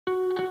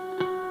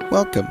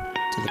Welcome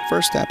to the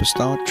First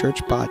Apostolic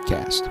Church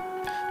Podcast.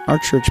 Our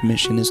church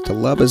mission is to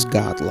love as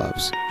God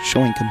loves,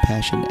 showing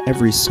compassion to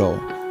every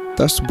soul,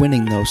 thus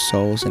winning those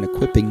souls and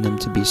equipping them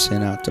to be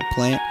sent out to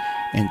plant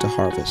and to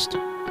harvest.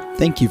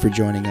 Thank you for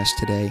joining us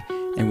today,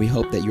 and we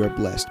hope that you are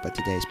blessed by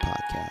today's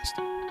podcast.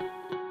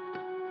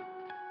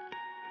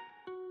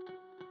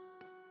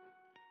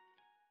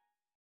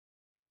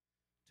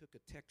 Took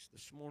a text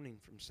this morning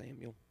from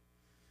Samuel,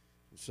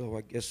 so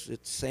I guess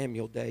it's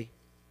Samuel Day.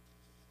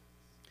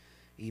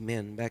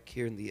 Amen. Back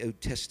here in the Old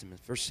Testament,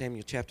 1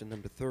 Samuel chapter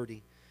number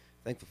 30.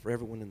 Thankful for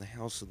everyone in the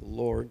house of the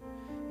Lord.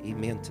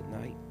 Amen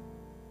tonight.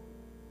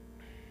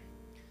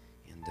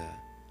 And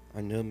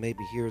I know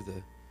maybe here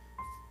the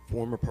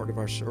former part of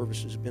our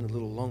service has been a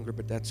little longer,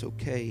 but that's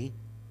okay.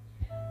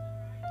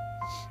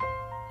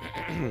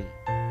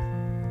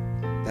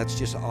 That's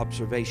just an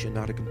observation,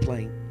 not a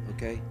complaint,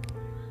 okay?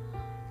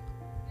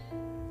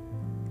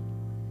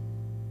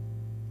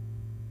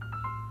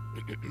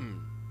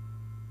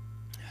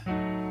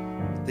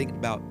 Thinking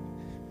about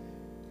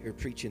your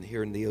preaching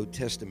here in the Old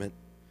Testament,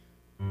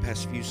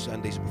 past few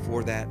Sundays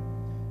before that,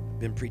 I've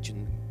been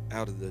preaching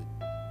out of the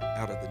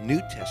New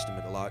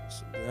Testament a lot.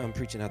 So now I'm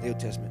preaching out of the Old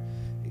Testament.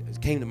 It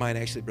came to mind,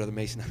 actually, Brother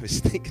Mason. I was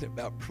thinking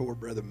about poor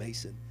Brother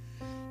Mason.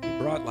 He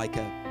brought like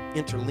a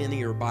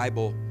interlinear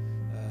Bible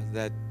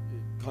that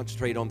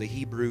concentrated on the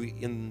Hebrew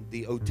in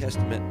the Old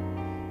Testament.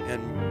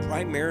 And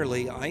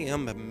primarily, I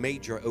am a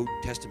major Old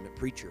Testament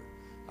preacher.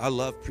 I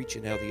love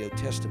preaching out of the Old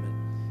Testament.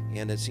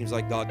 And it seems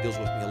like God deals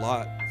with me a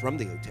lot from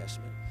the Old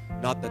Testament.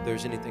 Not that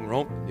there's anything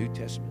wrong with the New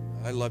Testament.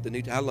 I love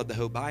the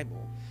whole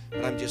Bible.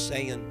 But I'm just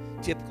saying,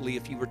 typically,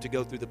 if you were to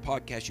go through the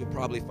podcast, you'll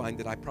probably find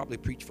that I probably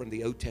preach from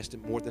the Old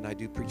Testament more than I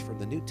do preach from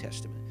the New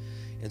Testament.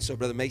 And so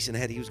Brother Mason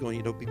he was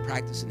going, be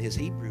practicing his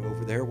Hebrew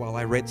over there while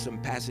I read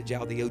some passage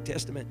out of the Old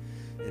Testament.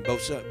 And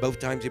both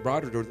times he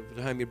brought it, or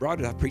the time he brought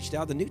it, I preached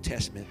out of the New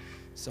Testament.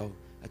 So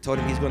I told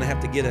him he's going to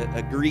have to get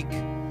a Greek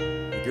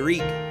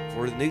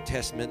for the New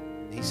Testament.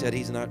 He said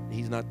he's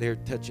not there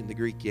touching the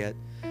Greek yet.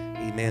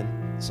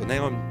 Amen. So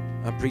now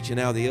I'm preaching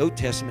out of the Old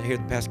Testament here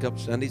the past couple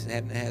of Sundays,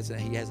 and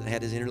he hasn't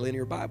had his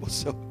interlinear Bible.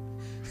 So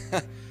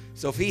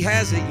if he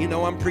has it,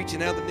 I'm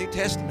preaching out of the New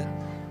Testament.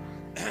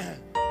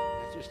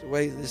 That's just the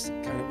way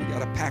we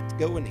got a pact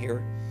going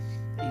here.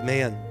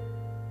 Amen.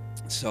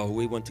 So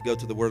we want to go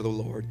to the Word of the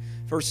Lord.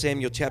 1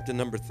 Samuel chapter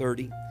number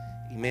 30.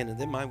 Amen. And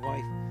then my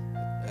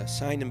wife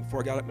signed him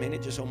before I got up. Man,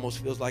 it just almost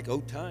feels like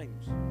old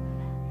times.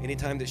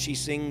 Anytime that she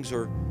sings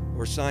or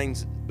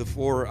signs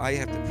before I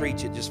have to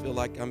preach, it just feels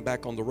like I'm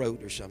back on the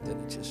road or something.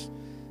 It's just,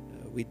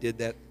 we did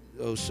that,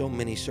 so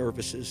many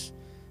services,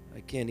 I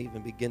can't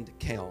even begin to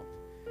count.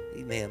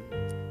 Amen.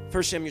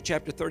 1 Samuel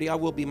chapter 30, I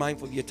will be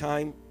mindful of your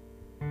time.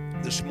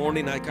 This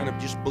morning I kind of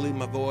just blew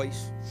my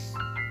voice.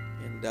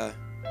 And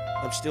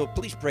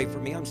please pray for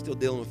me. I'm still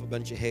dealing with a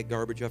bunch of head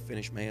garbage. I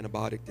finished my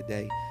antibiotic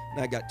today.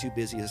 And I got too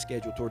busy a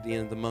schedule toward the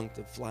end of the month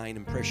of flying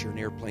and pressure in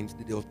airplanes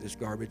to deal with this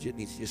garbage. It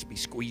needs to just be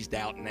squeezed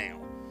out now.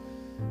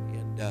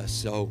 And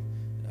so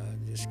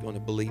just going to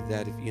believe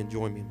that if you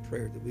enjoy me in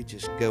prayer, that we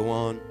just go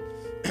on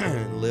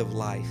and live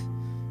life.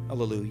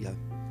 Hallelujah.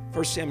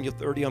 1 Samuel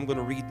 30, I'm going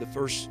to read the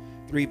first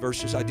 3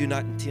 verses. I do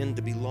not intend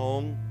to be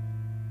long.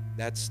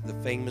 That's the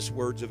famous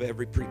words of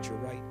every preacher,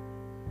 right?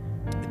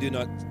 I do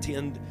not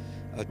intend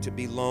to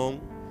be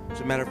long. As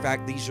a matter of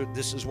fact,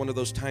 this is one of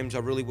those times I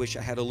really wish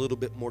I had a little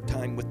bit more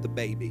time with the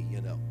baby,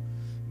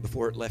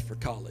 before it left for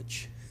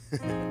college.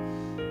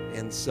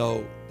 And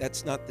so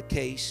that's not the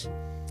case.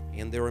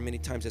 And there are many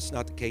times that's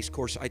not the case. Of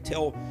course, I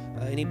tell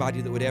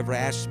anybody that would ever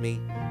ask me,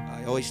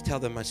 I always tell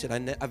them, I said,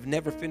 I've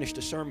never finished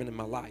a sermon in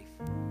my life.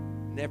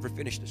 Never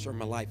finished a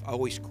sermon in my life. I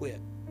always quit.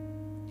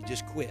 You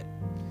just quit.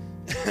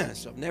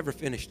 So I've never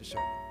finished a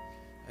sermon.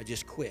 I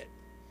just quit.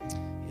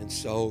 And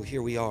so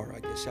here we are,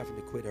 I guess, having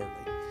to quit early.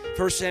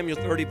 1 Samuel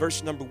 30,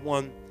 verse number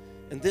 1.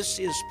 And this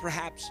is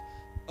perhaps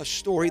a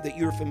story that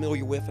you're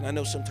familiar with, and I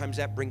know sometimes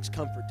that brings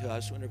comfort to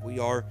us whenever we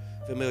are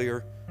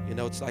familiar.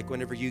 It's like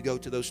whenever you go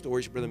to those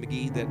stories, Brother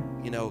McGee, that,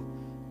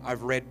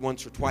 I've read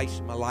once or twice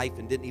in my life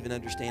and didn't even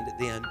understand it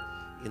then,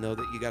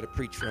 that you got to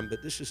preach from.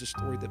 But this is a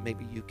story that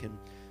maybe you can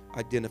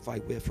identify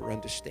with or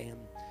understand.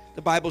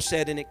 The Bible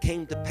said, and it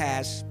came to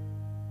pass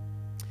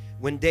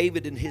when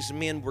David and his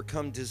men were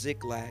come to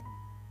Ziklag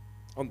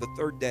on the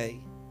 3rd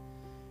day,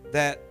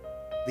 that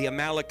the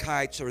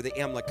Amalekites, or the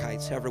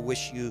Amalekites, however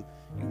you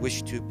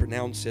wish to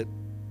pronounce it,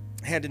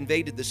 had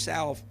invaded the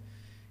south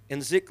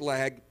and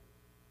Ziklag,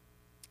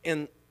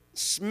 and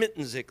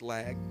smitten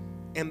Ziklag,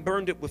 and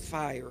burned it with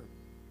fire,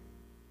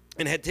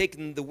 and had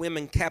taken the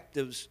women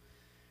captives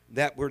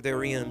that were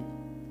therein.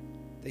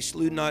 They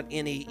slew not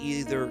any,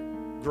 either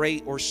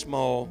great or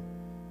small,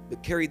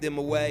 but carried them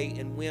away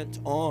and went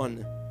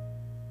on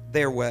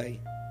their way.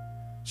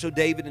 So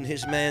David and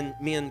his men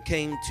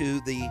came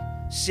to the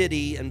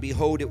city, and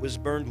behold, it was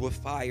burned with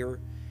fire,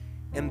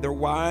 and their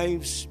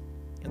wives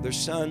and their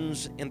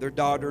sons and their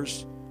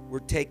daughters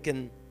were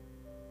taken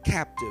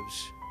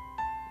captives.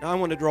 Now I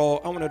want to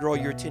draw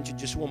your attention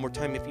just one more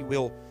time, if you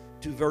will,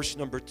 to verse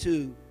number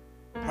 2.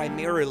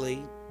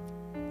 Primarily,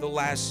 the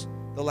last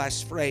the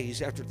last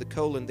phrase after the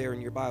colon there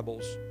in your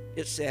Bibles.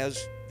 It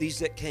says, these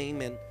that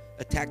came and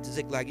attacked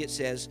Ziklag, it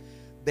says,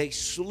 they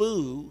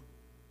slew,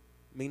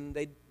 meaning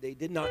they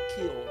did not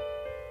kill,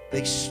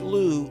 they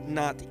slew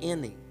not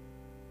any,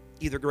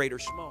 either great or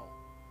small,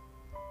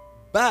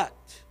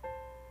 but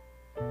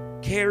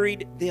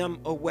carried them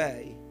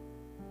away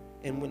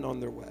and went on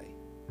their way.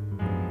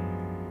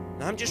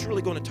 Now, I'm just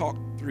really going to talk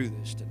through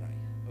this tonight,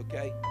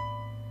 okay?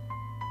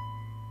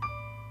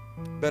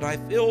 But I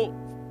feel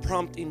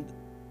prompting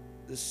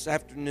this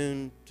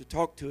afternoon to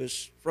talk to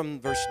us from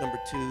verse number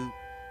 2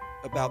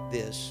 about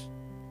this.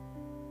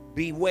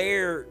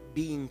 Beware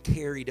being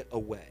carried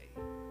away.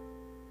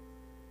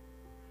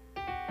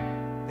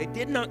 They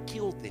did not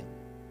kill them.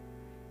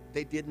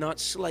 They did not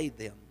slay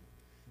them.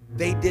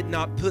 They did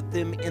not put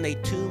them in a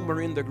tomb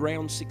or in the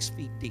ground 6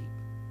 feet deep.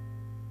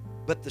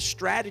 But the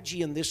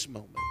strategy in this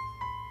moment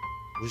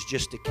was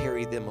just to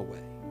carry them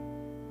away.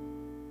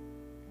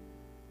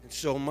 And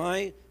so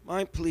my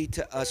plea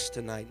to us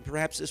tonight, and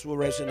perhaps this will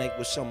resonate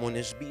with someone,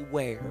 is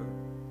beware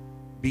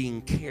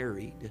being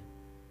carried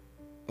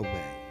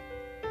away.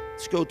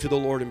 Let's go to the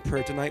Lord in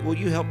prayer tonight. Will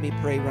you help me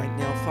pray right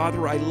now?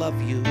 Father, I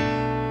love you.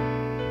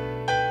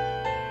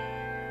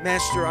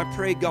 Master, I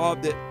pray,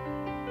 God, that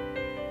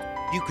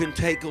you can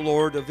take,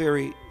 Lord, a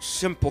very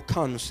simple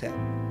concept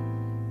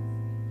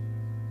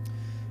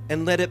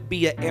and let it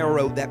be an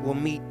arrow that will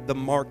meet the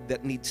mark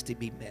that needs to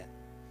be met.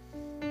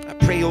 I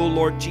pray, oh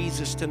Lord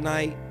Jesus,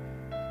 tonight,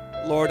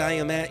 Lord, I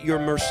am at your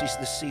mercies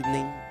this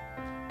evening.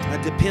 I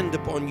depend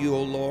upon you,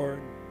 oh Lord.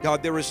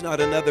 God, there is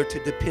not another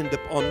to depend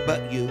upon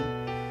but you.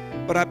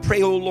 But I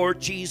pray, oh Lord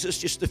Jesus,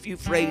 just a few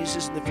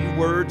phrases and a few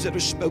words that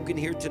are spoken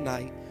here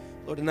tonight.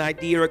 Lord, an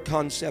idea or a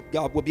concept,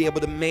 God, will be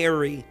able to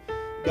marry,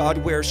 God,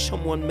 where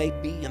someone may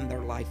be in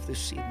their life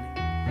this evening.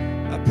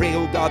 I pray,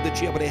 oh God,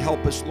 that you're able to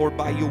help us, Lord,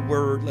 by your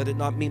word. Let it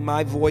not be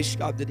my voice,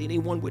 God, that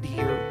anyone would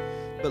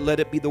hear, but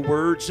let it be the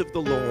words of the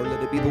Lord.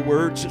 Let it be the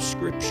words of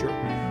Scripture,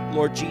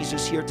 Lord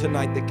Jesus, here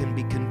tonight that can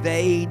be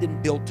conveyed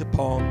and built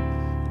upon.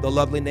 In the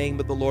lovely name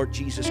of the Lord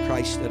Jesus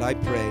Christ that I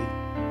pray.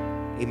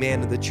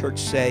 Amen. And the church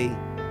say,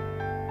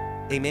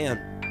 amen.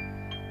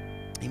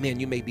 Amen.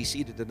 You may be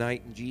seated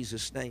tonight in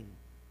Jesus' name.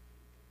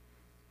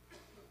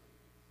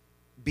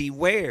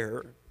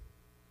 Beware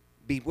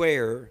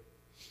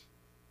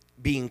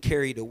being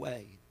carried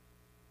away.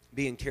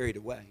 Being carried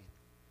away.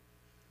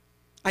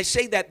 I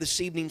say that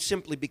this evening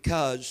simply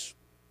because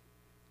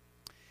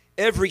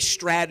every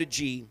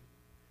strategy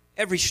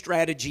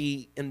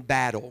in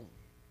battle,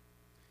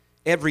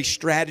 every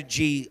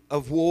strategy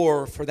of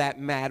war for that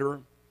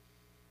matter,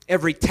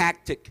 every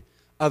tactic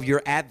of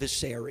your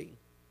adversary,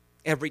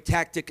 every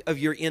tactic of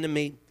your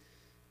enemy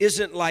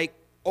isn't like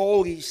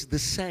always the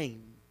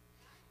same.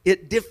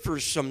 It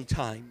differs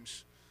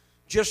sometimes.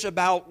 Just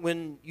about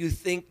when you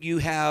think you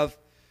have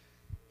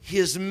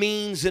his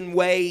means and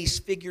ways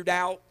figured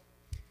out,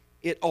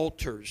 it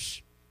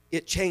alters.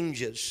 It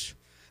changes.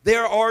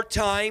 There are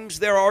times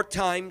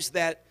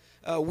that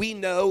we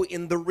know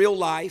in the real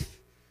life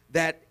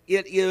that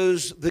it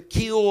is the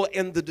kill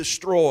and the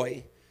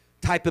destroy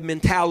type of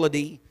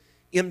mentality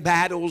in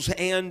battles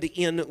and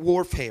in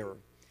warfare.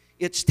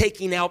 It's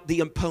taking out the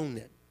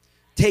opponent,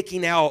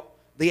 taking out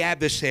the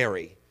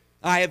adversary.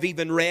 I have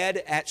even read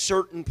at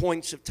certain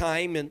points of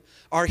time in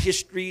our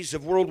histories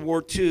of World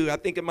War II, I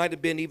think it might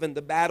have been even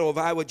the Battle of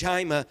Iwo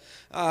Jima,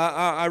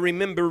 I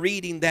remember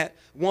reading that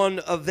one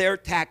of their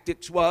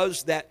tactics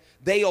was that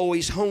they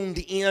always honed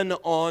in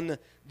on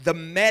the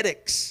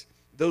medics,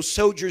 those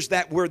soldiers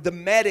that were the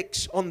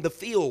medics on the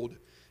field,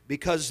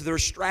 because their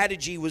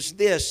strategy was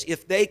this: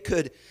 if they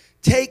could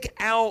take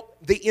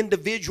out the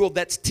individual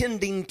that's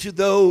tending to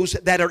those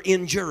that are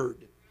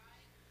injured.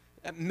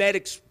 A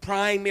medic's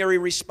primary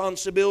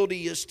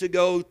responsibility is to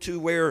go to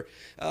where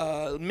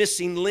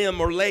missing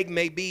limb or leg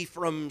may be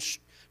from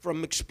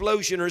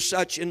explosion or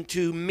such, and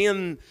to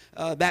mend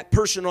that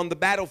person on the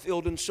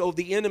battlefield. And so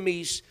the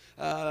enemy's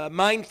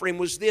mind frame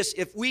was this: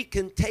 if we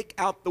can take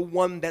out the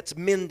one that's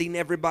mending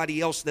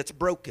everybody else that's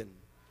broken,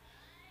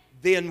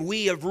 then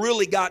we have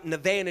really got an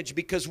advantage,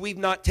 because we've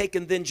not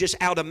taken then just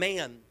out a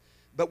man,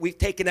 but we've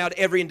taken out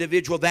every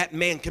individual that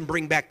man can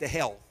bring back to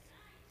health.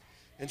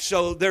 And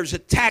so there's a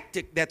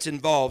tactic that's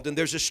involved, and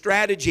there's a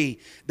strategy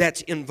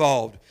that's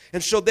involved.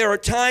 And so there are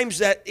times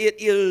that it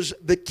is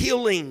the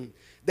killing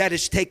that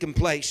has taken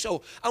place.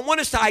 So I want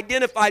us to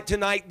identify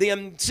tonight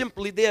then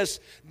simply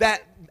this,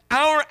 that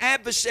our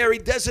adversary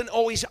doesn't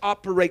always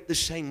operate the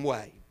same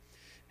way.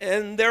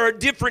 And there are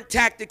different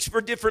tactics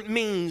for different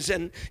means,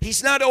 and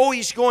he's not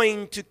always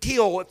going to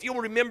kill. If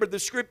you'll remember the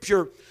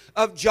scripture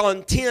of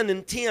John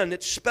 10:10,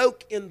 it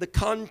spoke in the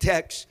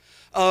context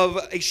of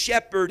a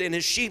shepherd and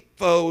his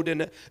sheepfold,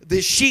 and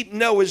the sheep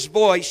know his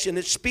voice, and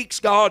it speaks.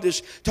 God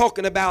is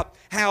talking about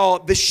how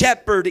the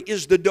shepherd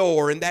is the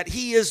door, and that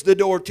he is the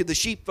door to the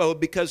sheepfold,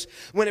 because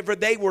whenever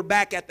they were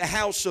back at the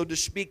house, so to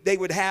speak, they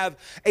would have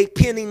a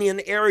penning in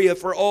area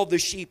for all the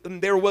sheep,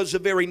 and there was a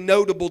very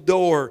notable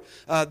door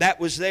that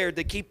was there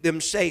to keep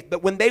them safe.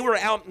 But when they were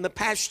out in the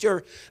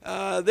pasture,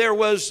 there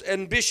was,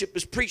 and Bishop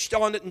has preached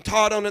on it and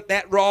taught on it,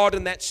 that rod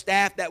and that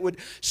staff that would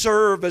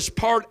serve as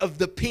part of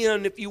the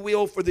pen, if you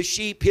will, for the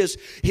sheep,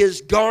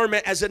 his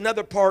garment as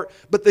another part,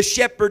 but the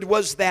shepherd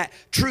was that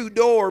true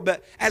door.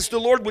 But as the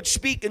Lord would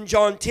speak in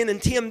John 10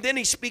 and 10, then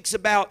he speaks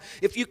about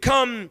if you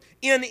come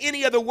in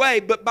any other way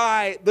but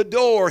by the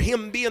door,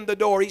 him being the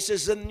door, he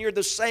says, then you're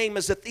the same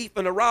as a thief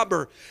and a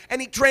robber.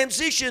 And he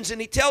transitions and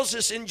he tells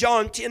us in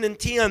John 10 and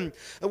 10,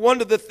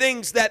 one of the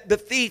things that the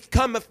thief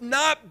cometh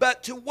not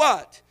but to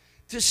what?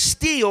 To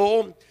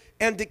steal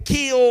and to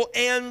kill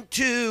and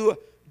to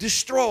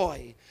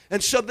destroy.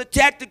 And so the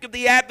tactic of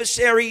the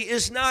adversary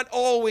is not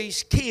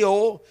always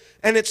kill,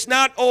 and it's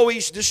not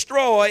always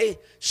destroy.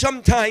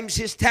 Sometimes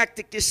his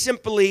tactic is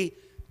simply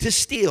to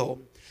steal.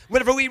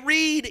 Whenever we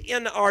read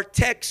in our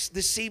text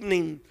this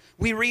evening,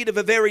 we read of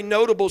a very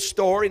notable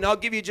story, and I'll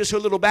give you just a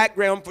little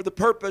background for the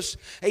purpose,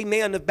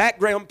 amen, of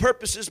background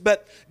purposes.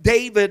 But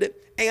David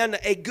and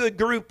a good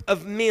group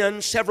of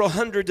men, several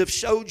hundred of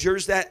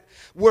soldiers that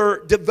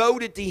were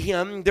devoted to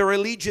him, their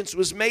allegiance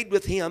was made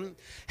with him,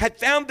 had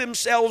found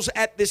themselves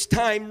at this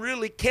time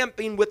really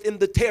camping within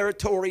the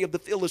territory of the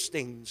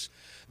Philistines.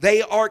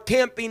 They are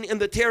camping in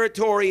the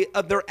territory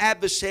of their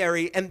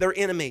adversary and their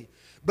enemy,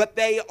 but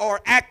they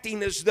are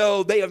acting as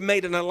though they have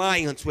made an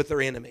alliance with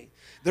their enemy.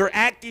 They're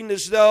acting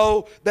as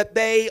though that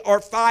they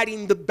are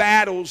fighting the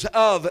battles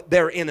of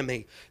their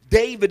enemy.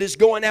 David is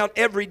going out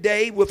every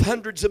day with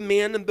hundreds of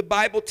men, and the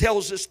Bible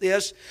tells us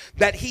this,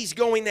 that he's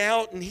going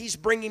out and he's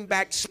bringing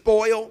back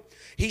spoil.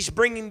 He's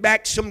bringing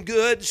back some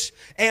goods,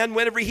 and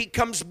whenever he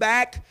comes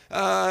back,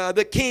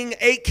 the king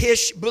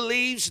Achish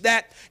believes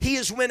that he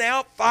has went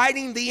out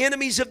fighting the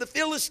enemies of the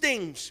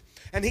Philistines.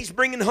 And he's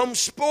bringing home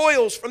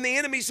spoils from the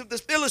enemies of the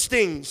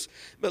Philistines.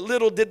 But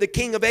little did the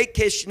king of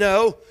Achish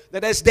know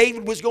that as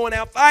David was going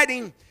out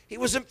fighting, he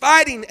wasn't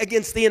fighting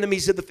against the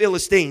enemies of the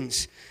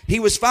Philistines. He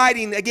was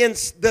fighting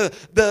against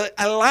the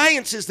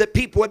alliances that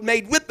people had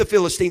made with the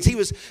Philistines. He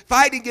was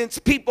fighting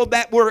against people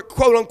that were,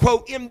 quote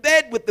unquote, in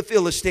bed with the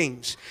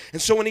Philistines.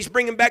 And so when he's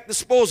bringing back the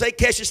spoils,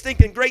 Achish is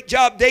thinking, great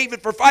job,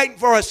 David, for fighting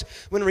for us.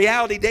 When in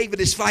reality, David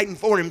is fighting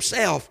for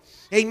himself.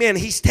 Amen.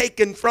 He's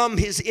taken from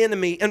his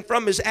enemy and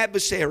from his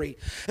adversary.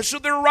 And so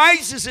there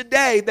arises a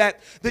day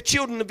that the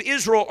children of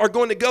Israel are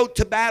going to go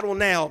to battle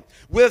now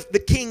with the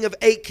king of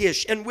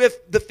Achish and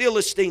with the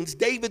Philistines.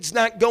 David's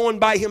not going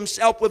by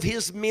himself with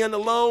his men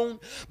alone,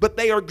 but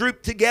they are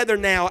grouped together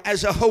now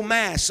as a whole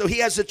mass. So he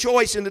has a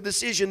choice and a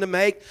decision to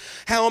make.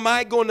 How am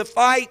I going to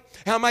fight?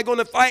 How am I going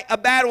to fight a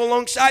battle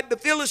alongside the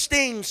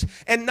Philistines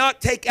and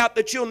not take out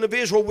the children of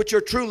Israel, which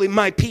are truly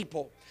my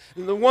people?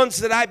 And the ones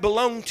that I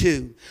belong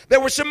to. There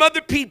were some other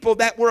people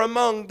that were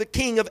among the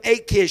king of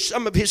Achish,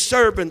 some of his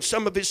servants,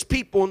 some of his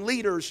people and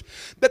leaders,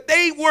 but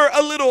they were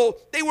a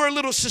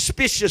little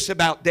suspicious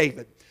about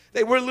David.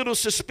 They were a little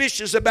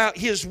suspicious about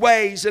his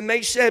ways, and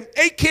they said,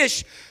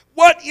 Achish,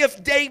 what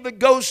if David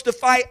goes to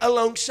fight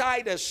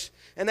alongside us,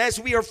 and as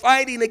we are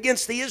fighting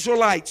against the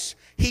Israelites,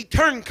 he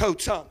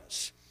turncoats on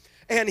us?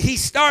 And he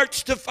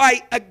starts to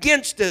fight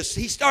against us.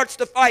 He starts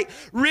to fight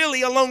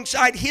really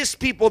alongside his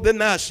people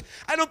than us.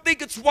 I don't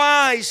think it's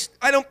wise,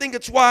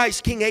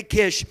 King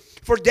Achish,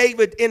 for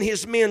David and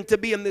his men to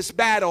be in this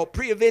battle.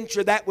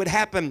 Pre-adventure that would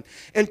happen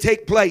and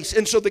take place.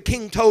 And so the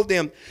king told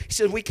them, he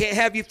said, we can't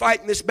have you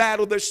fight in this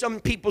battle. There's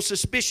some people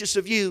suspicious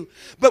of you.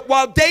 But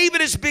while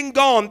David has been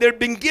gone, there had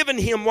been given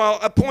him, while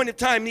a point of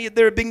time,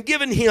 there had been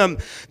given him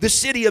the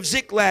city of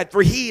Ziklag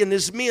for he and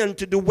his men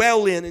to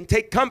dwell in and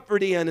take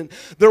comfort in, and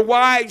their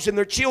wives and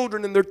their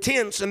children and their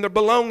tents and their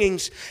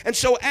belongings. And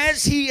so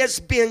as he has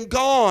been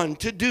gone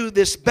to do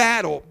this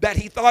battle that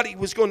he thought he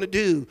was going to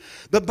do,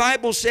 the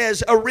Bible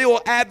says a real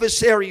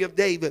adversary of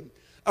David,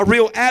 a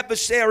real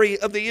adversary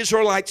of the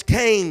Israelites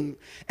came,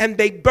 and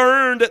they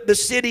burned the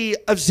city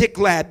of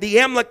Ziklag. The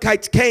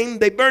Amalekites came,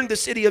 they burned the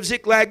city of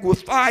Ziklag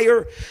with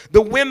fire.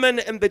 The women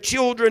and the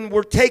children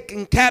were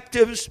taken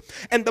captives,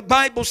 and the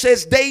Bible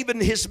says David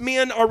and his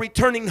men are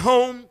returning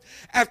home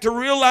after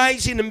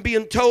realizing and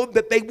being told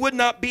that they would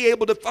not be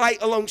able to fight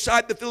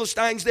alongside the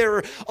Philistines. They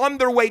were on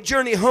their way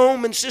journey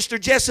home, and Sister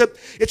Jessup,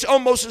 it's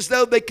almost as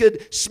though they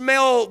could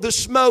smell the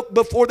smoke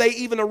before they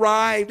even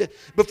arrived.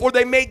 Before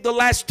they made the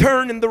last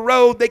turn in the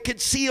road, they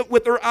could see it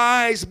with their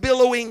eyes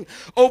billowing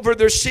over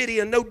their city,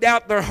 and no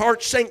doubt their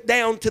hearts sank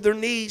down to their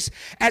knees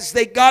as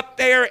they got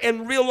there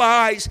and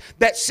realized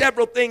that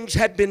several things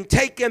had been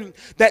taken,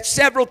 that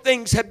several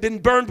things had been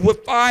burned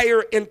with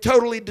fire and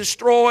totally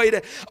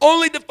destroyed,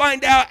 only to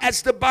find out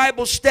as the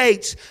Bible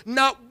states,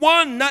 not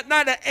one, not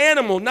an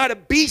animal, not a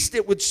beast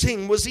it would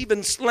seem, was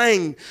even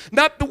slain.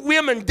 Not the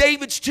women,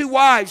 David's 2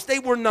 wives, they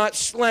were not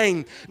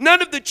slain.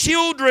 None of the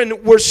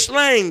children were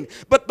slain.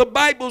 But the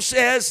Bible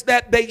says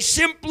that they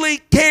simply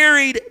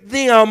carried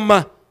them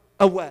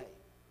away.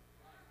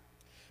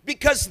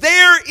 Because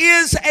there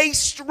is a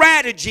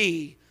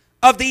strategy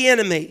of the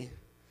enemy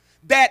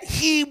that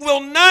he will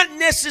not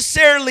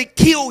necessarily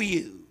kill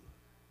you.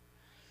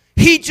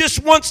 He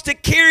just wants to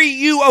carry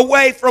you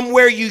away from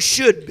where you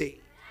should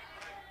be.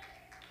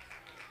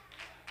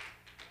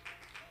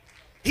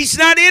 He's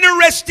not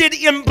interested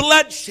in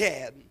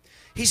bloodshed.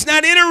 He's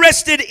not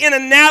interested in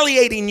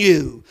annihilating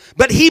you.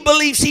 But he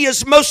believes he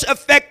is most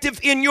effective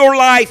in your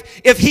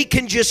life if he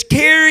can just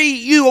carry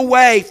you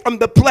away from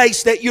the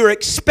place that you're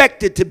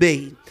expected to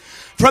be.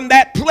 From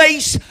that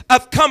place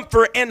of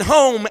comfort and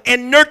home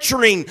and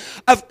nurturing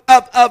of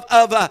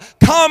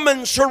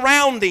common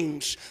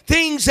surroundings,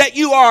 things that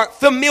you are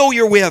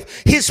familiar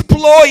with. His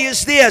ploy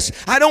is this: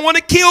 I don't want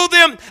to kill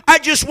them. I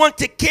just want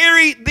to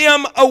carry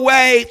them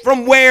away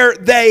from where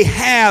they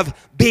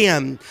have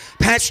been.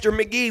 Pastor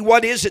McGee,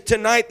 what is it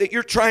tonight that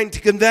you're trying to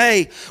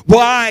convey?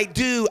 Why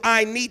do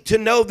I need to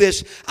know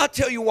this? I'll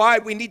tell you why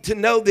we need to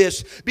know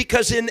this.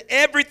 Because in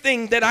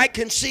everything that I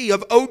can see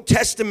of Old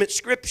Testament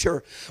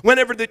Scripture,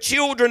 whenever the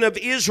children of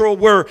Israel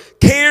were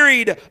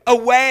carried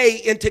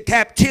away into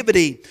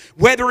captivity,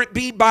 whether it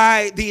be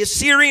by the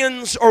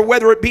Assyrians or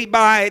whether it be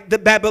by the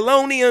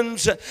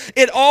Babylonians,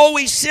 it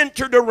always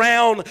centered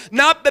around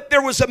not that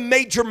there was a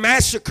major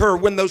massacre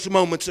when those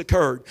moments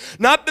occurred,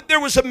 not that there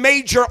was a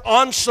major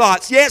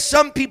onslaught. Yes,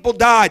 some people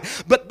died,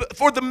 but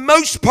for the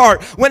most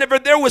part, whenever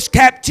there was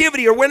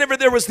captivity or whenever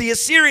there was the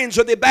Assyrians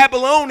or the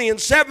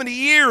Babylonians, 70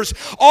 years,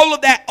 all of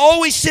that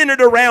always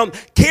centered around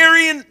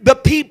carrying the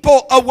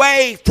people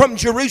away from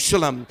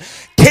Jerusalem,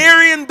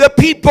 carrying the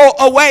people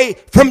away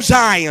from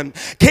Zion,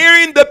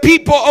 carrying the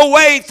people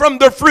away from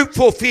their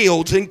fruitful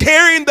fields, and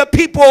carrying the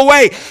people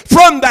away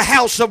from the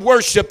house of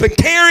worship, and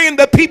carrying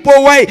the people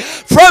away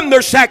from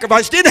their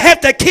sacrifice. Didn't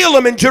have to kill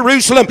them in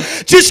Jerusalem.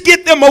 Just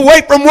get them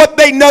away from what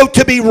they know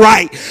to be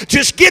right.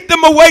 Just get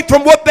them away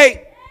from what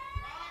they...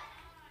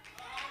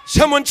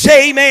 Someone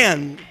say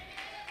amen.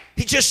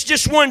 He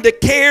just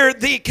wanted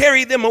to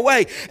carry them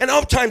away. And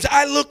oftentimes,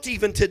 I looked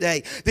even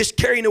today, this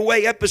carrying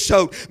away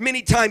episode,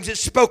 many times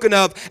it's spoken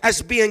of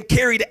as being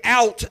carried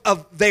out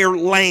of their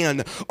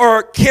land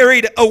or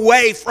carried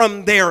away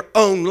from their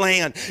own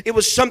land. It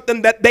was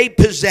something that they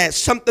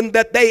possessed, something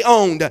that they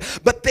owned.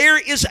 But there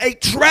is a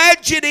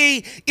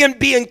tragedy in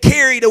being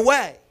carried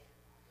away.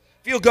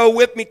 If you'll go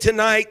with me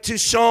tonight to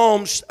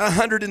Psalms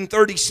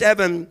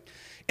 137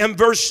 and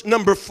verse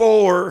number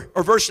 4,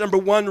 or verse number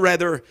 1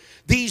 rather.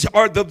 These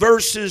are the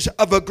verses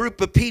of a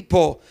group of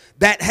people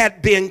that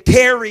had been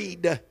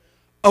carried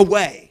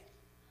away.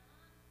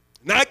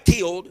 Not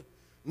killed,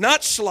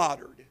 not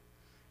slaughtered,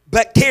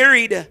 but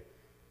carried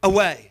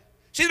away.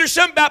 See, there's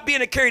something about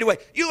being carried away.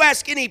 You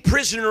ask any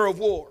prisoner of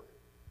war.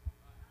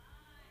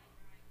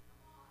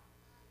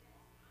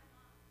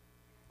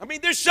 I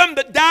mean, there's some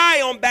that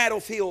die on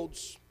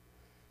battlefields.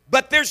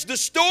 But there's the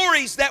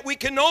stories that we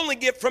can only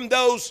get from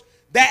those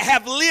that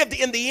have lived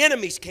in the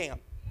enemy's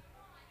camp.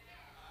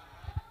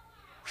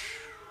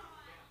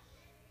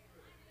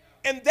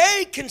 And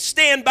they can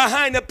stand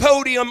behind a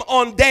podium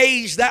on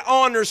days that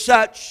honor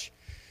such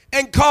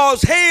and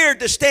cause hair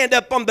to stand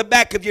up on the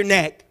back of your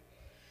neck.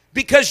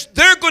 Because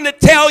they're going to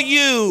tell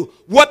you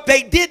what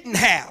they didn't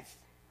have.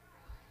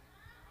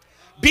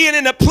 Being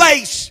in a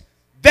place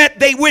that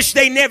they wish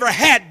they never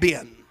had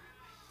been.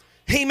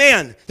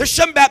 Amen. There's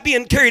something about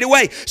being carried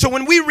away. So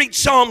when we read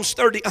Psalms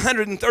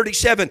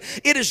 137,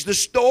 it is the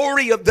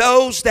story of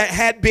those that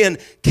had been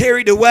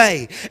carried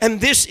away. And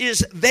this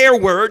is their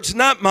words,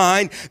 not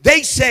mine.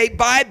 They say,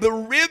 by the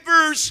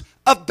rivers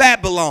of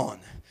Babylon,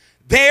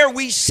 there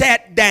we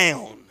sat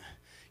down.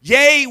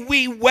 Yea,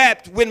 we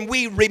wept when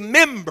we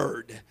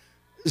remembered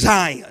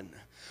Zion.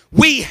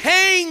 We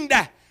hanged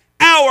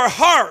our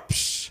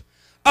harps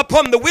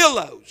upon the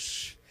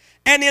willows,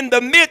 and in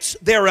the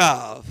midst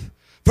thereof.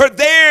 For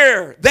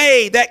there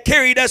they that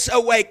carried us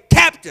away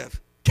captive,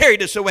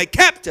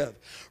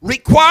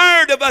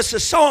 required of us a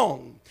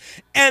song.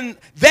 And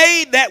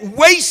they that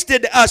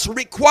wasted us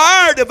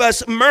required of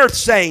us mirth,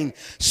 saying,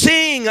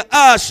 sing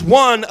us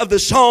one of the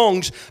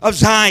songs of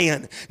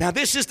Zion. Now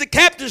this is the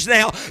captives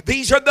now.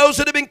 These are those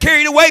that have been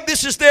carried away.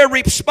 This is their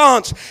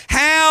response.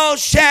 How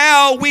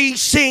shall we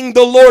sing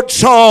the Lord's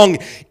song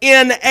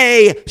in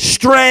a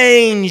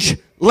strange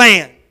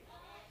land?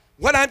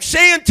 What I'm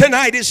saying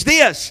tonight is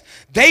this.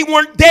 They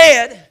weren't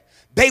dead.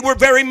 They were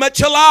very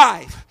much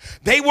alive.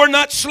 They were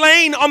not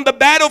slain on the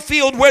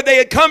battlefield where they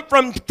had come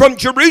from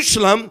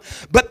Jerusalem,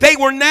 but they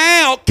were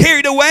now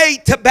carried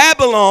away to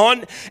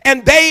Babylon,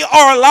 and they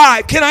are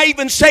alive. Can I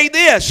even say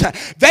this?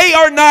 They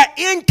are not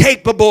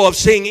incapable of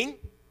singing.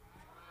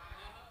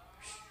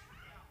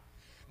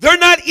 They're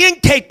not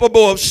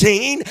incapable of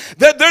singing.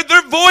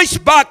 Their voice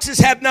boxes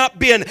have not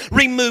been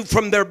removed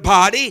from their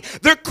body.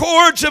 Their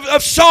cords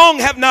of song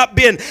have not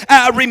been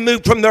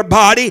removed from their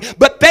body.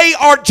 But they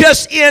are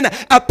just in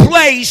a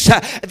place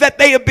that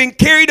they have been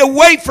carried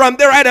away from.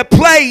 They're at a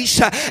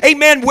place,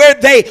 amen, where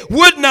they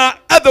would not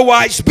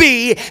otherwise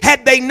be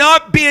had they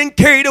not been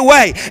carried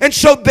away. And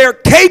so they're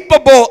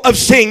capable of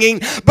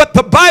singing, but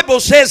the Bible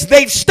says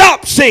they've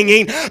stopped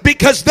singing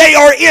because they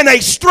are in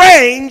a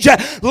strange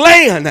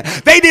land.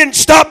 They didn't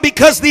stop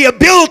because the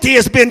ability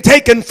has been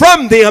taken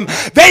from them.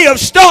 They have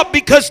stopped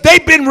because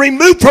they've been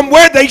removed from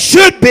where they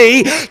should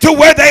be to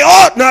where they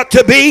ought not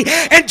to be,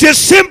 and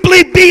just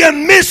simply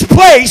being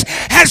misplaced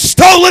has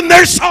stolen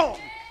their song.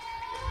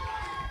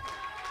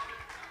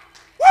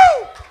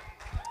 Woo!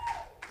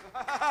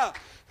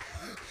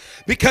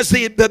 Because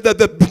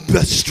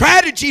the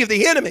strategy of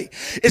the enemy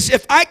is,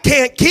 if I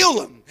can't kill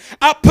them,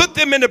 I'll put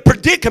them in a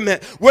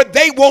predicament where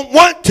they won't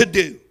want to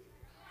do,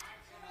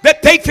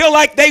 that they feel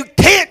like they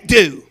can't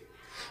do.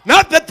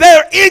 Not that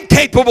they're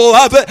incapable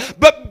of it,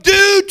 but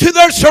due to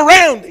their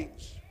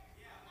surroundings.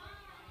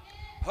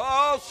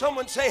 Oh,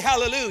 someone say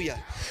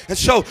hallelujah. And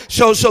so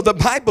the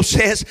Bible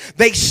says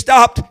they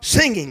stopped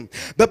singing.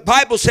 The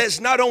Bible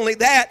says not only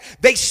that,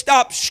 they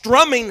stopped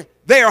strumming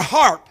their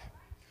harp.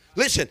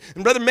 Listen,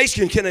 and Brother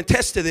Mason can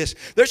attest to this.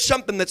 There's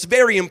something that's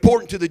very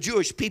important to the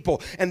Jewish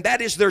people, and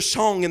that is their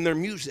song and their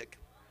music.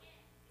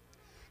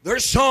 Their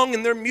song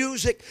and their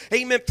music,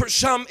 amen, for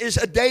some is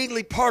a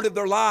daily part of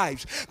their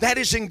lives. That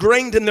is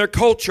ingrained in their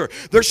culture.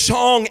 Their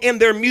song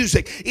and their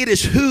music, it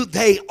is who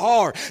they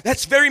are.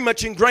 That's very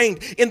much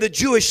ingrained in the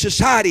Jewish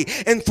society.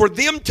 And for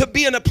them to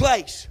be in a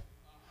place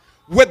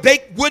where they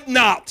would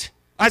not,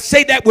 I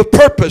say that with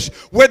purpose,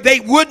 where they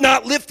would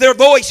not lift their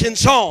voice in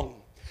song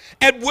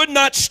and would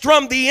not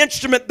strum the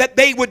instrument that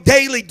they would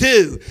daily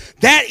do,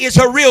 that is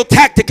a real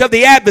tactic of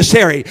the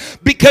adversary,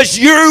 because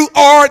you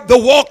are the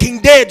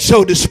walking dead,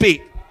 so to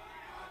speak.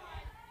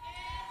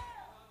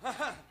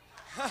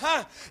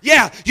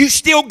 Yeah, you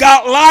still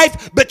got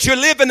life, but you're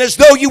living as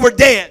though you were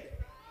dead.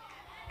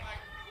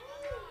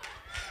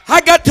 I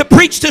got to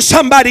preach to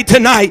somebody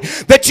tonight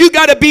that you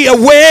got to be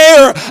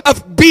aware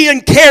of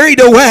being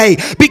carried away,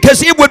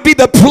 because it would be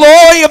the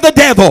ploy of the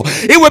devil.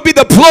 It would be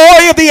the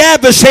ploy of the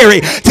adversary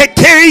to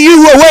carry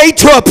you away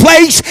to a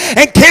place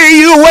and carry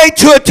you away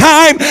to a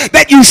time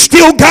that you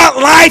still got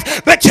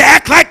life, but you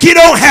act like you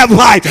don't have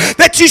life.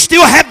 That you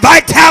still have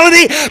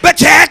vitality, but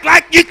you act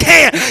like you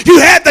can't. You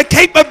have the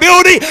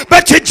capability,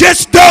 but you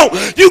just don't.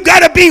 You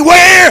got to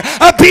beware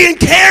of being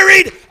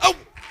carried. Oh,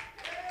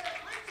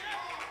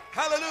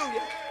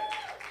 hallelujah.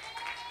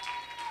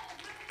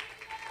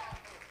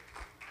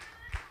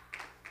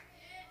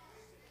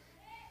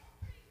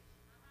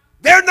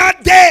 They're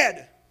not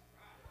dead,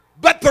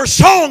 but their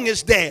song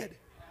is dead.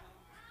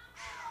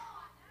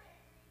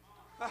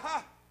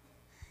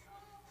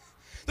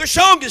 Their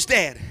song is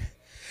dead.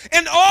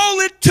 And all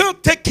it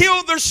took to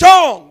kill their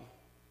song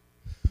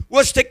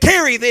was to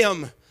carry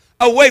them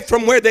away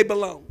from where they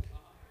belonged.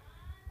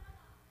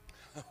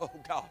 Oh,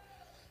 God.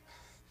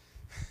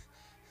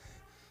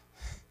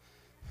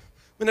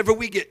 Whenever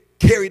we get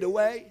carried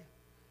away,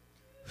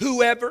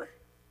 whoever,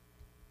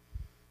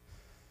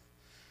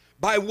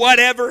 by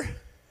whatever,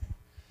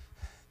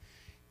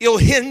 it'll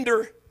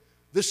hinder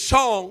the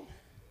song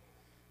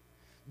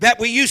that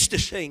we used to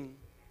sing.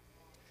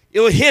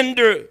 It'll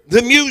hinder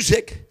the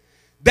music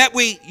that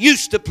we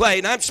used to play.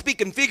 And I'm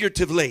speaking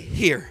figuratively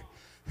here.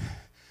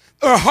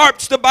 Our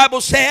harps, the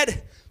Bible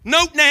said,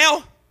 note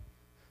now,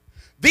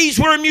 these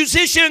were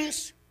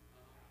musicians.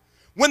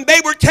 When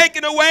they were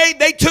taken away,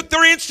 they took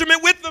their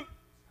instrument with them.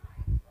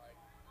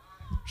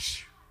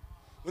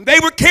 When they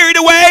were carried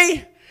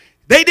away,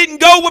 they didn't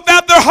go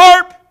without their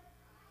harp.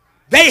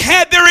 They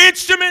had their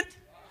instrument.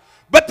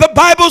 But the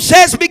Bible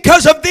says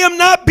because of them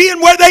not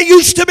being where they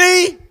used to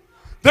be,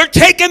 they're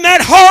taking that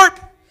harp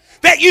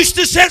that used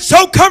to sit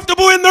so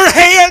comfortable in their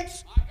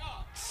hands.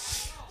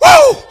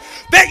 Whoa!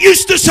 That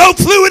used to so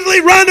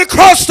fluidly run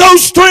across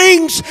those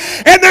strings.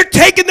 And they're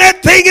taking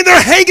that thing and they're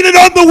hanging it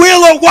on the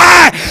willow.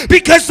 Why?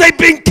 Because they've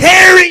been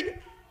carried.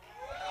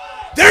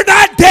 They're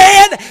not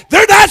dead.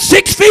 They're not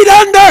 6 feet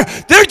under.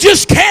 They're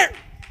just carried.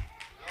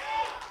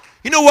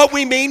 You know what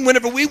we mean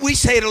whenever we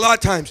say it a lot of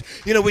times.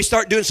 You know, we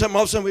start doing something,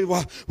 all of a sudden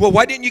well,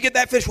 why didn't you get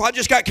that fish? Well, I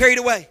just got carried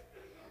away.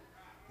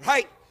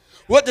 Right?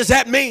 What does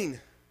that mean?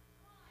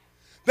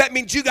 That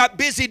means you got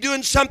busy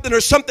doing something,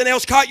 or something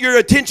else caught your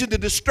attention to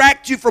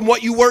distract you from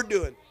what you were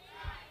doing.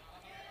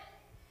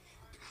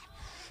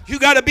 You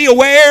got to be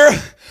aware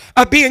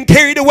of being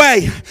carried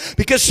away,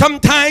 because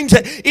sometimes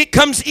it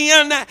comes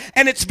in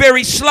and it's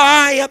very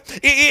sly.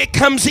 It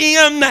comes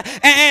in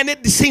and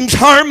it seems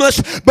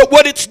harmless, but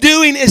what it's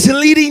doing is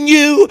leading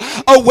you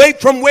away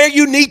from where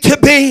you need to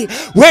be,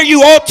 where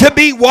you ought to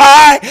be.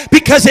 Why?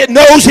 Because it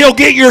knows it'll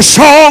get your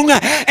song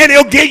and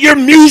it'll get your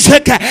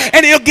music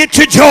and it'll get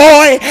your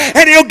joy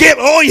and it'll get,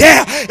 oh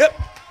yeah.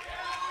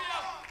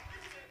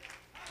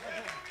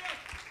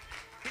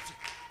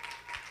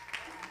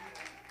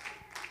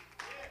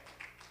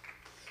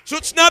 So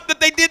it's not that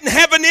they didn't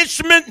have an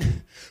instrument,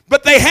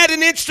 But they had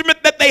an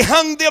instrument that they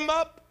hung them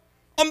up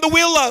on the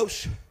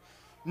willows.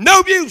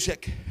 No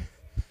music.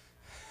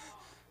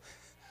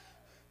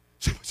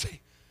 So, see,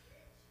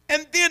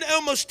 and then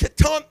almost to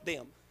taunt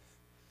them,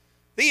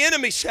 the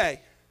enemy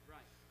say,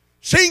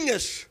 sing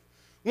us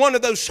one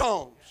of those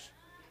songs.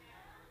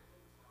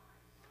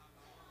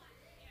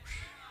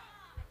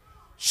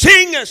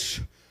 Sing us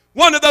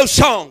one of those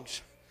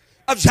songs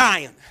of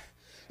Zion.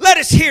 Let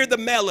us hear the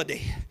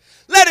melody.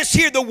 Let us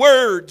hear the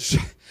words.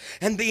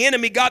 And the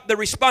enemy got the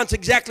response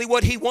exactly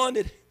what he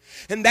wanted.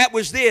 And that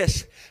was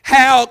this.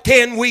 How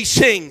can we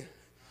sing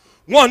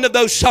one of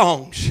those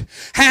songs?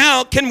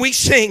 How can we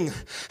sing,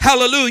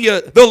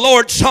 hallelujah, the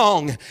Lord's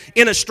song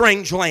in a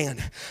strange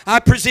land? I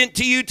present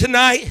to you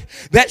tonight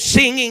that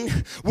singing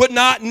would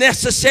not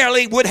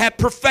necessarily would have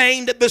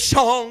profaned the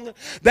song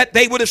that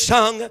they would have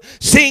sung.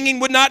 Singing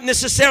would not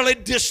necessarily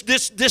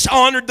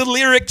dishonored the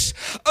lyrics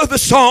of the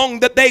song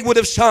that they would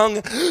have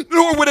sung,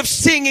 nor would have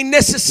singing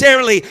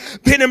necessarily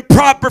been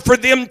improper for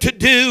them to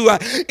do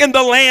in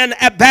the land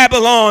of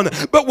Babylon.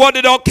 But what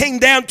it all came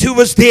down to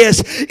was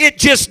this. It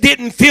just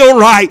didn't feel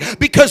right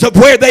because of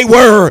where they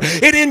were.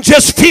 It didn't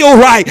just feel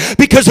right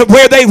because of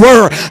where they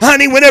were.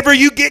 Honey, whenever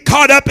you get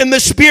caught up in the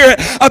spirit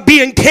of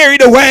being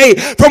carried away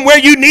from where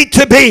you need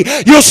to be,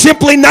 you'll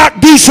simply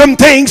not do some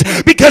things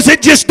because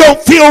it just don't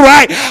feel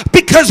right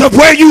because of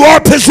where you are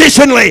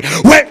positionally.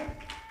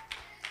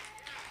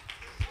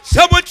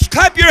 Someone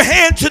clap your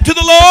hands to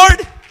the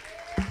Lord.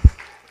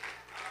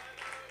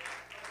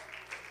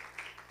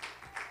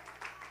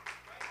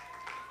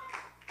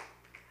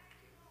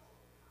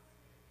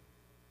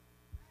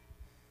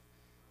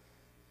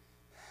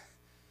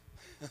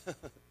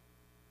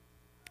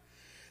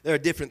 There are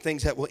different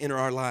things that will enter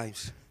our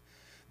lives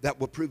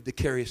that will prove to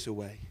carry us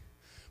away.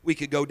 We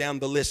could go down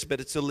the list, but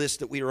it's a list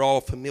that we are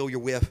all familiar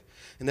with,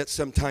 and that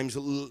sometimes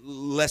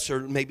lesser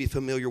maybe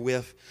familiar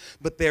with.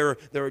 But there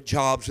are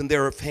jobs, and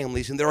there are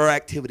families, and there are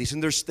activities,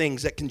 and there's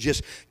things that can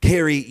just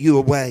carry you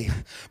away.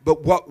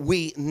 But what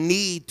we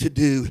need to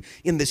do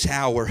in this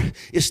hour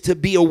is to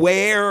be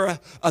aware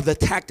of the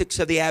tactics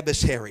of the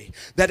adversary.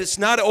 That it's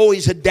not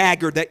always a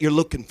dagger that you're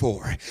looking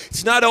for.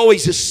 It's not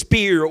always a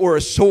spear or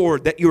a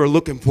sword that you are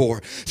looking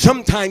for.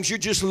 Sometimes you're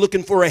just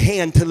looking for a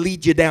hand to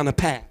lead you down a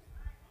path.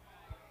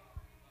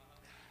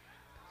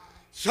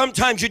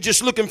 Sometimes you're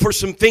just looking for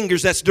some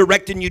fingers that's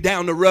directing you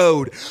down the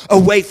road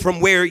away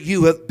from where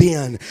you have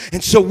been.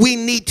 And so we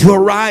need to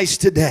arise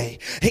today.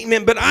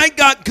 Amen. But I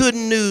got good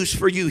news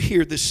for you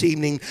here this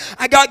evening.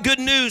 I got good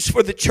news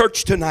for the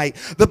church tonight.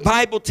 The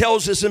Bible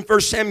tells us in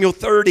 1 Samuel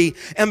 30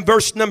 and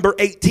verse number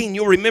 18,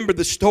 you'll remember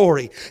the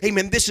story.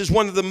 Amen. This is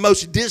one of the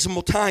most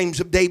dismal times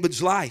of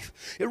David's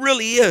life. It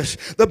really is.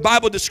 The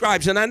Bible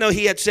describes, and I know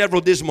he had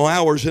several dismal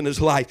hours in his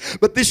life,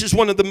 but this is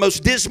one of the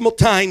most dismal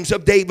times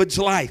of David's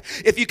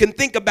life. If you can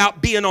think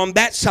about being on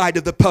that side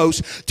of the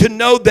post, to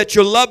know that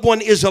your loved one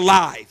is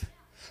alive,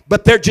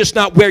 but they're just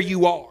not where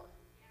you are.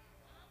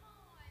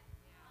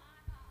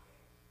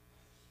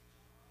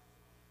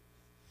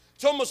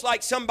 It's almost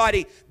like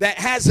somebody that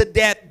has a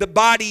death, the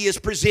body is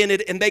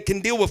presented and they can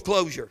deal with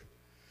closure.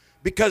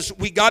 Because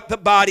we got the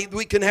body,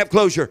 we can have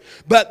closure.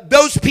 But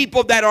those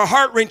people that are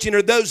heart-wrenching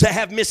are those that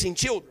have missing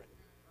children.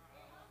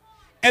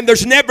 And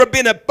there's never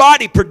been a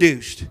body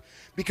produced.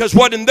 Because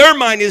what in their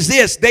mind is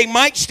this, they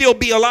might still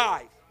be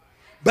alive,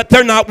 but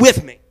they're not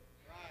with me.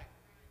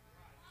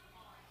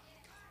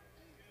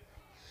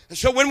 And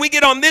so when we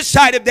get on this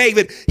side of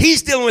David,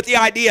 he's dealing with the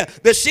idea,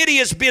 the city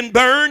has been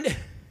burned.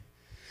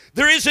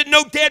 There isn't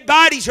no dead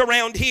bodies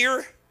around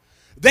here.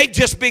 They've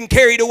just been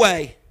carried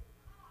away.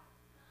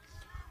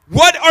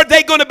 What are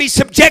they going to be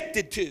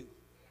subjected to?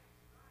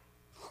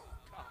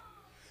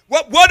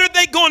 What are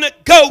they going to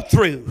go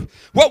through?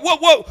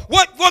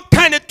 What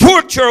kind of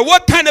torture, or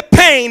what kind of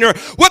pain, or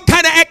what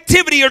kind of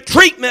activity or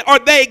treatment are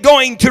they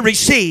going to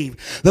receive?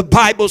 The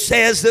Bible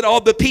says that all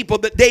the people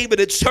that David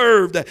had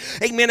served,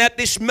 amen, at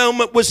this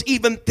moment was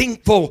even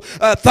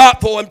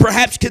thoughtful, and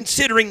perhaps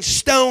considering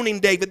stoning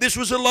David. This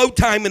was a low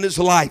time in his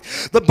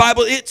life.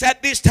 It's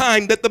at this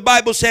time that the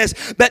Bible says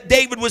that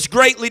David was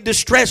greatly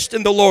distressed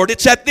in the Lord.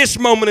 It's at this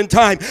moment in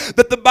time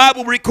that the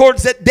Bible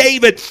records that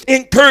David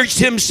encouraged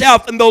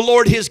himself in the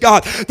Lord his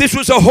God. This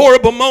was a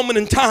horrible moment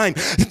in time.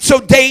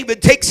 So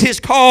David takes his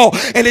call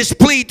and his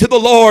plea to the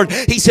Lord.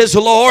 He says,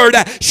 Lord,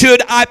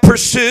 should I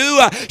pursue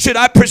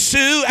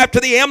after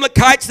the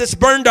Amalekites that's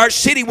burned our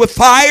city with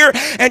fire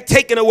and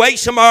taken away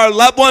some of our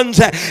loved ones?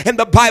 And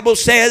the Bible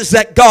says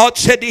that God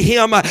said to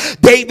him,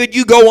 David,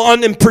 you go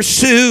on and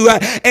pursue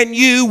and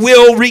you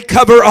will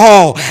recover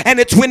all. And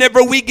it's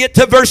whenever we get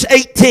to verse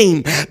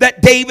 18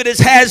 that David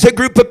has a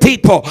group of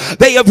people.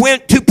 They have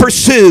went to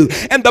pursue.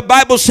 And the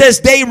Bible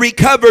says they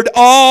recovered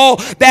all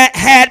that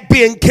had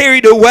been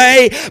carried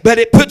away, but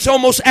it puts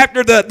almost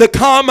after the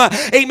comma,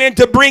 amen,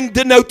 to bring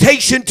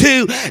denotation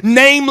to,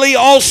 namely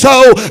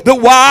also the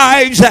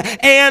wives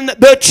and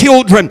the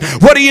children.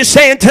 What are you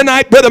saying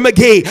tonight, Brother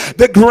McGee?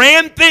 The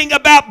grand thing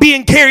about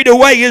being carried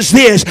away is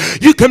this: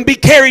 you can be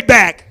carried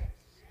back.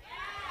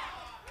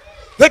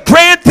 The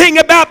grand thing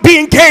about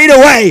being carried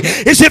away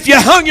is if you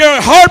hung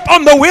your harp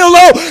on the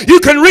willow, you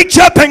can reach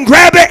up and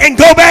grab it and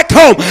go back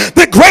home.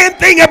 The grand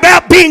thing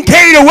about being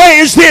carried away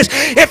is this: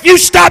 if you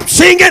stop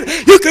singing,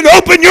 you can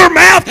open your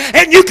mouth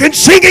and you can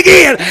sing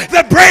again.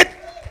 The bread.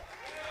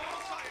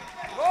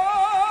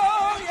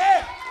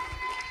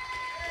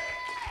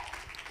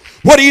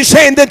 What are you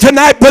saying then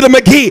tonight, Brother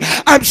McGee?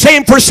 I'm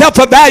saying for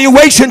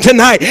self-evaluation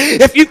tonight.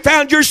 If you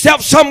found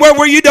yourself somewhere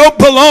where you don't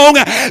belong,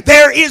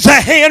 there is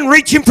a hand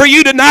reaching for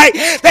you tonight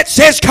that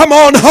says, come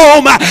on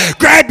home,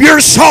 grab your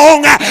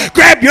song,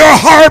 grab your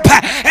harp,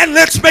 and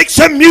let's make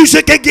some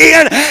music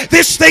again.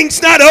 This thing's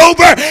not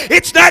over.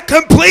 It's not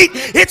complete.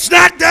 It's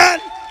not done.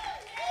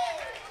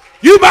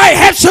 You might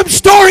have some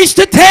stories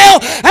to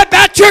tell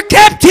about your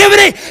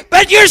captivity,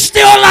 but you're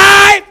still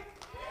alive.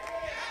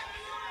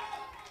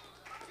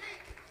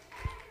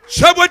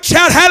 Someone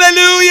shout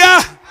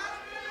hallelujah.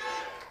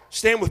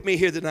 Stand with me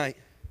here tonight.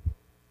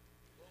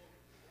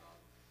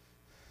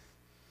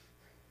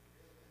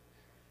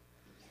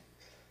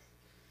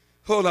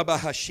 The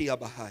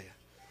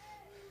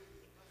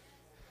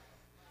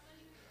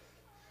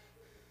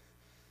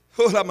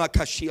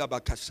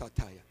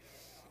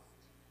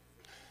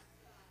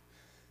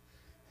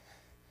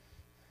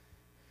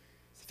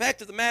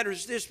fact of the matter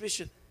is this,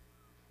 Bishop.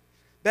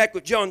 Back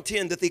with John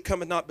 10, that they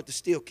cometh not but to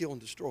steal, kill, and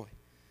destroy.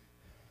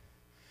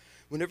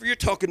 Whenever you're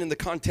talking in the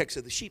context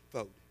of the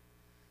sheepfold,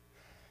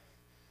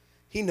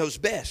 he knows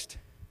best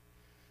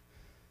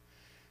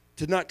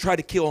to not try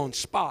to kill on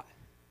spot.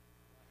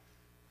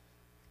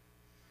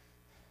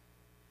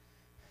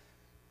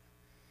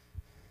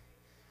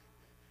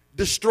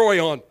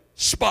 Destroy on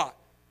spot.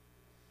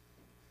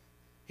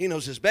 He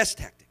knows his best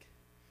tactic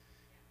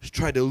is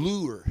try to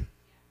lure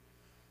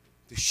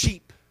the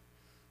sheep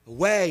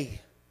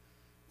away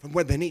from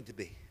where they need to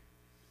be.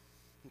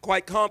 And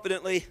quite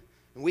confidently,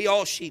 and we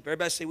all sheep.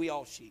 Everybody say we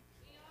all sheep.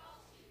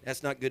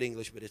 That's not good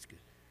English, but it's good.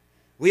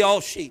 We all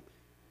sheep.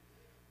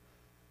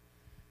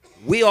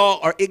 We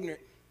all are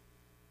ignorant.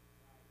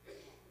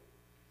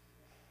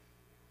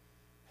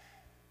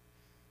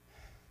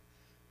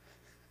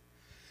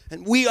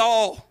 And we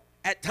all,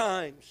 at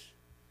times,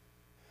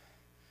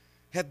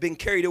 have been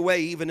carried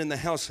away even in the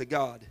house of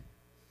God.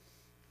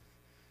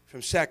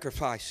 From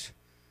sacrifice,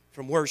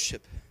 from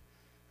worship,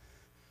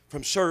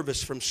 from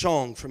service, from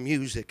song, from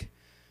music,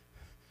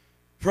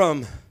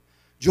 from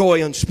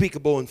joy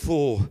unspeakable and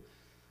full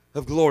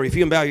of glory. If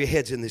you can bow your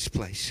heads in this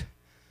place.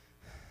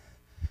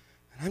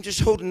 I'm just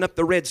holding up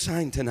the red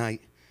sign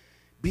tonight.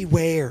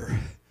 Beware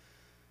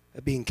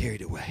of being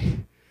carried away.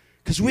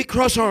 Because we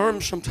cross our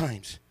arms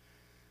sometimes.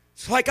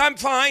 It's like I'm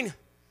fine.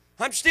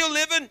 I'm still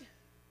living.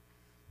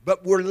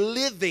 But we're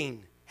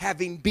living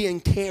having been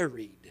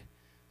carried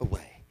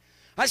away.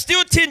 I still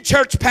attend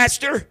church,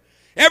 Pastor.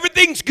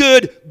 Everything's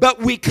good,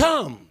 but we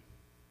come.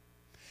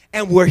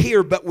 And we're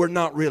here, but we're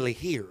not really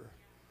here.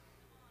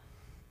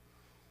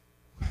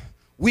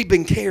 We've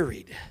been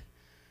carried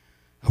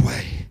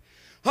away.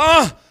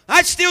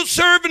 I still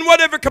serve in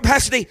whatever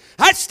capacity.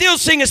 I still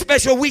sing a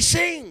special. We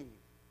sing,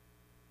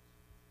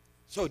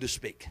 so to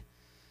speak.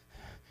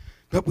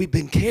 But we've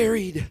been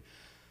carried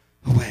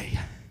away.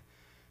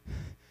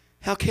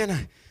 How can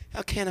I,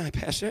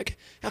 Pastor?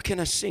 How can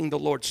I sing the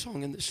Lord's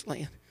song in this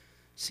land?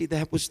 See,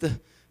 that was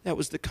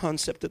the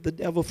concept of the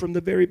devil from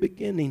the very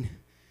beginning.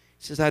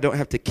 He says, I don't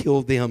have to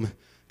kill them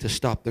to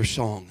stop their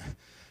song.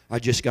 I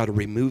just got to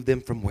remove them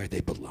from where they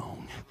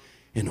belong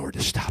in order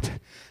to stop it.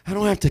 I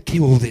don't have to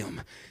kill them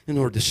in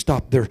order to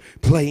stop their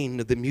playing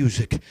of the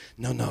music.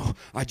 No.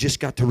 I just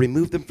got to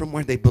remove them from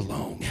where they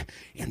belong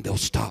and they'll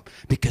stop,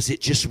 because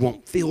it just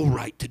won't feel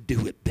right to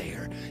do it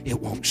there. It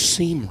won't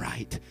seem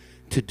right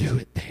to do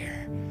it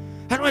there.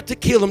 I don't have to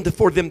kill them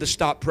for them to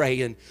stop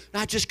praying.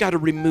 I just got to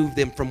remove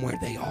them from where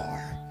they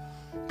are.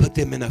 Put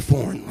them in a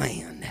foreign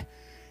land.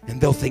 And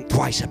they'll think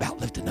twice about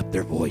lifting up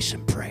their voice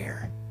in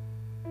prayer.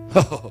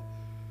 Oh.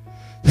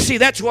 See,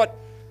 that's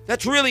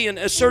really in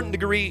a certain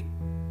degree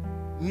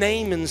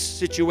Naaman's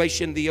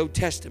situation in the Old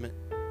Testament.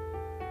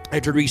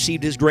 After he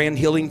received his grand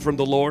healing from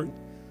the Lord,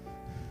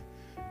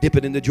 dip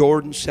it in the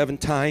Jordan 7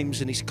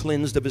 times and he's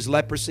cleansed of his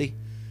leprosy.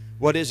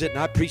 What is it? And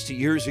I preached it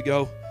years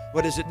ago.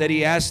 What is it that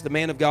he asked the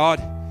man of God?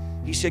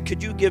 He said,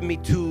 could you give me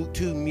two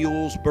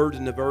mules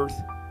burden of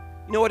earth?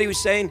 You know what he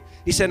was saying?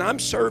 He said, I'm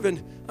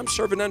serving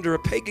under a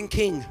pagan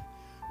king.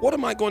 What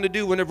am I going to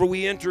do whenever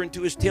we enter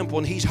into his temple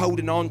and he's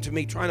holding on to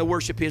me, trying to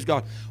worship his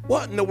God?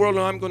 What in the world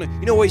am I going to...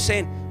 You know what he's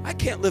saying? I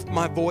can't lift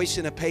my voice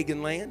in a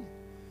pagan land.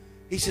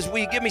 He says, will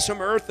you give me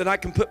some earth that I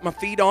can put my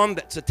feet on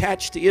that's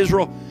attached to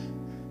Israel?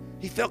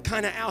 He felt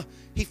kind of out.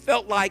 He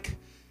felt like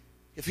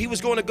if he was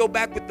going to go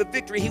back with the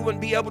victory, he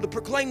wouldn't be able to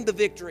proclaim the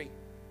victory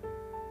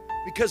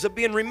because of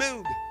being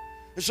removed.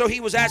 And so he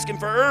was asking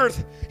for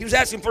earth. He was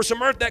asking for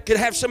some earth that could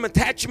have some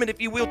attachment,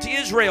 if you will, to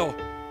Israel,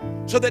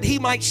 so that he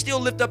might still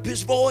lift up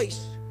his voice.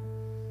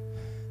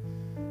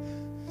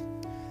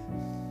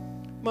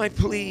 My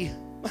plea,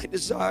 my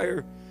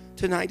desire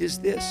tonight is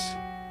this: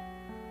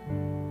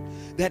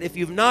 that if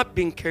you've not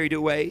been carried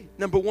away,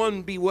 number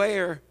one,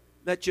 beware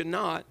that you're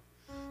not.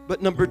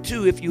 But number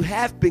two, if you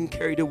have been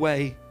carried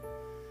away,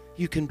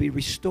 you can be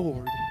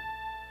restored.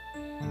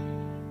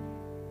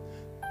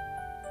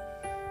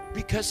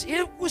 Because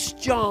it was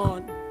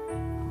John,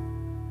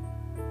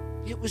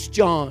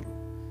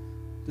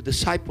 the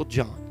disciple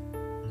John,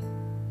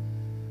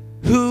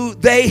 who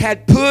they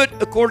had put,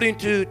 according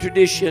to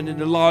tradition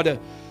and a lot of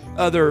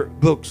other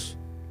books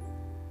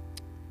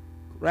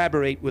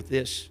corroborate with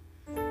this,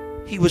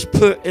 he was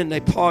put in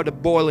a pot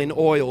of boiling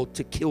oil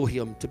to kill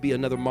him, to be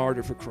another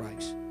martyr for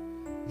Christ.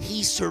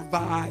 He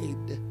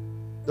survived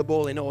the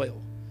boiling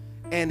oil.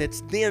 And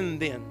it's then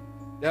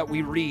that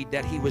we read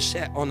that he was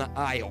set on an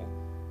isle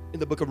in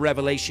the book of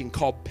Revelation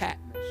called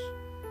Patmos.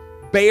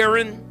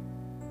 Barren,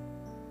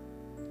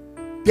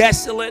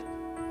 desolate,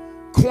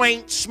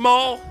 quaint,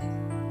 small,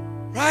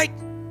 right?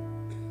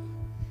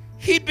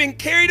 He'd been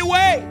carried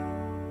away.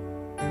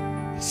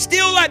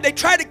 Still, like they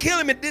tried to kill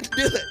him and didn't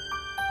do it.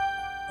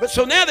 But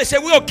so now they said,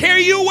 we'll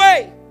carry you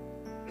away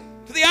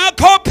to the isle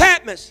called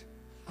Patmos.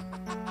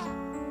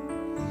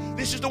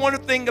 This is the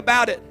wonderful thing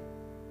about it.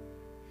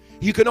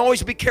 You can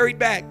always be carried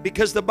back,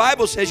 because the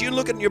Bible says, you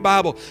look in your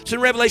Bible, it's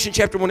in Revelation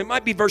chapter 1, it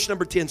might be verse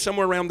number 10,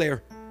 somewhere around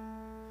there.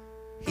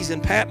 He's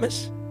in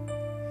Patmos.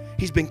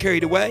 He's been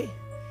carried away.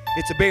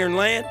 It's a barren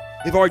land.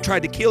 They've already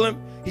tried to kill him.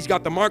 He's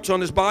got the marks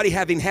on his body,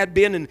 having had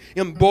been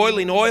in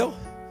boiling oil.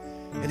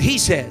 And he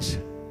says,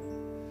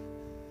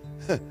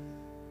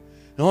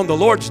 on the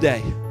Lord's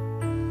day,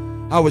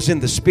 I was in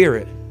the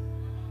Spirit.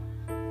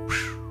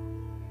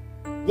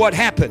 What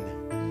happened?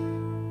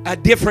 A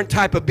different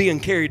type of being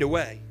carried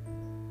away.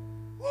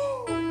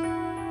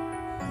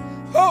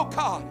 Oh,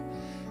 God.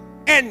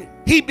 And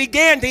he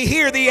began to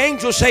hear the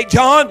angel say,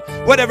 John,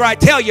 whatever I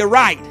tell you,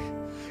 write.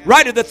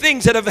 Write of the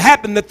things that have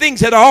happened, the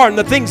things that are, and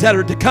the things that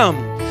are to come.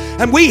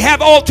 And we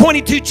have all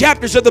 22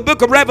 chapters of the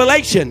book of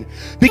Revelation,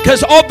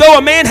 because although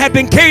a man had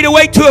been carried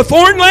away to a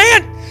foreign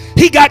land,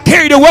 he got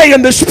carried away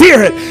in the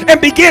Spirit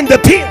and began to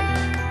pen.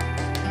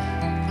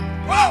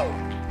 Whoa.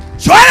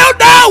 So I don't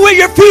know where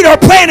your feet are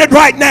planted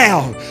right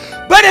now.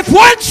 But if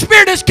one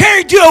spirit has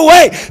carried you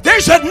away,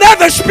 there's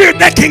another spirit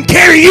that can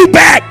carry you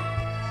back.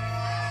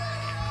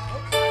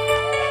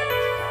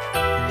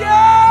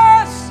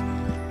 Yes!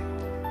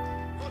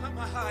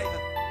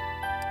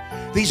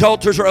 These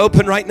altars are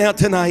open right now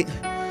tonight.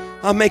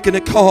 I'm making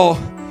a call.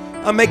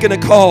 I'm making a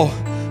call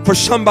for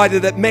somebody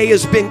that may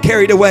has been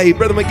carried away.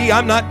 Brother McGee,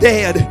 I'm not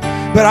dead,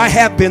 but I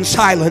have been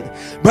silent.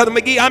 Brother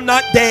McGee, I'm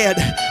not dead,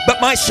 but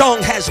my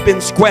song has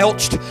been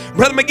squelched.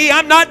 Brother McGee,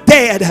 I'm not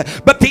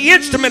dead, but the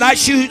instrument I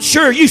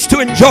sure used to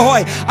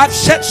enjoy, I've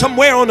set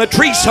somewhere on a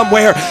tree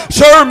somewhere.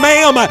 Sir,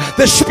 ma'am,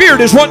 the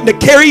Spirit is wanting to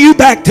carry you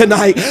back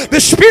tonight. The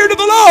Spirit of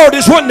the Lord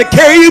is wanting to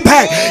carry you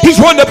back.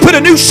 He's wanting to put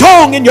a new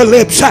song in your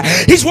lips.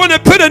 He's wanting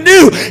to put a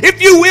new, if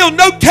you will,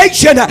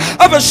 notation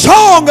of a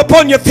song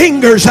upon your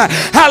fingers.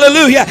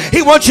 Hallelujah.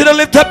 He wants you to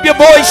lift up your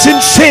voice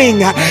and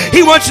sing.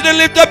 He wants you to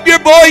lift up your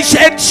voice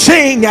and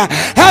sing.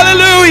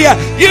 Hallelujah.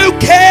 You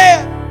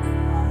can.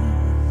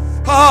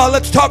 Oh,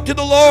 let's talk to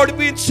the Lord and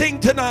we can sing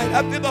tonight.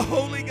 I feel the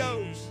Holy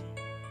Ghost.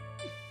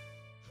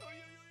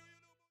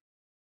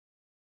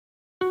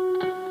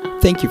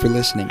 Thank you for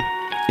listening.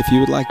 If you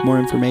would like more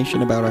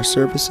information about our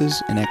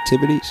services and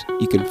activities,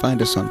 you can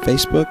find us on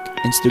Facebook,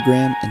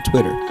 Instagram, and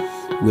Twitter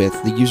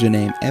with the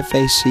username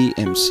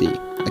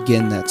FACMC.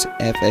 Again, that's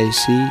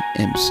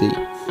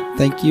FACMC.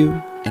 Thank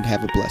you and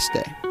have a blessed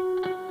day.